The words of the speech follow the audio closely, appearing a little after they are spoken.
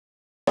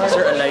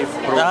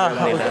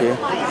program nila. Okay.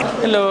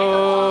 Hello!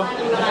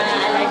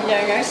 Alive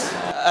learners.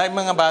 Ay,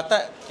 mga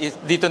bata,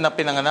 dito na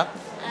pinanganak?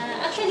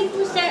 Actually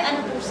po sir,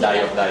 ano po sila?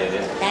 Dayo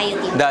din. Dayo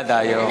din.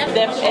 Dayo.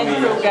 DepEd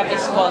program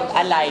is called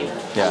Alive.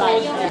 Yeah.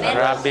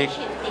 Arabic,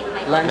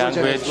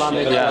 language,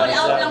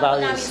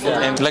 values.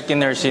 and like in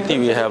our city,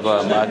 we have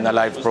an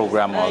alive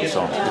program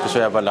also because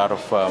we have a lot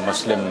of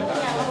Muslim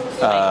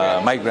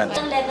migrants.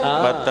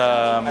 But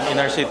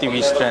in our city,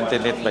 we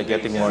strengthen it by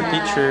getting more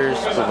teachers,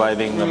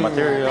 providing the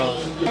material.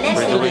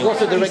 So they go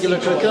through the regular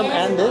curriculum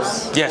and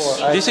this? Yes,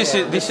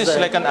 this is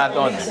like an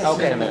add-on.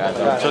 Okay.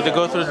 So they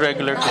go through the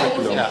regular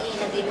curriculum,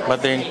 but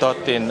they're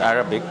taught in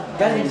Arabic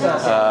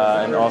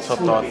and also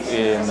taught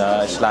in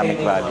Islamic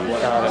values.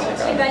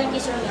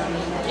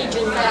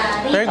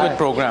 Very good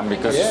program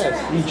because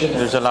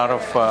there's a lot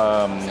of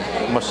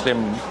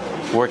Muslim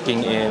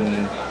working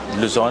in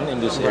Luzon in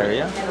this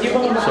area.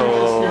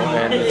 So,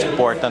 and it's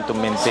important to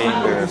maintain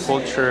their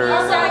culture,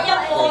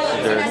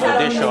 their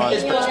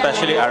traditions,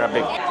 especially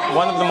Arabic.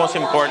 One of the most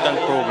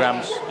important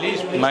programs,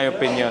 in my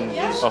opinion,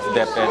 of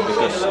DepEd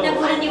because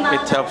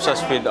it helps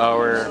us with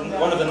our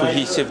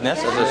cohesiveness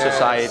as a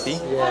society.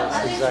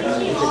 Yes,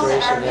 exactly.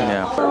 Integration,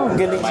 Yeah. Ang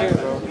galing sir,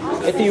 bro.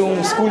 Ito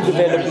yung school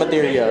developed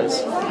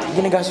materials.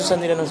 Ginagastusan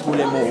nila ng school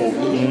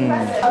MOOE.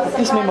 At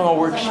least may mga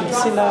worksheets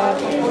sila,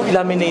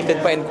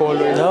 laminated pa in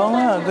color. Oo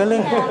nga,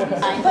 galing.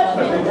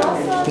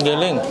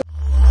 Galing.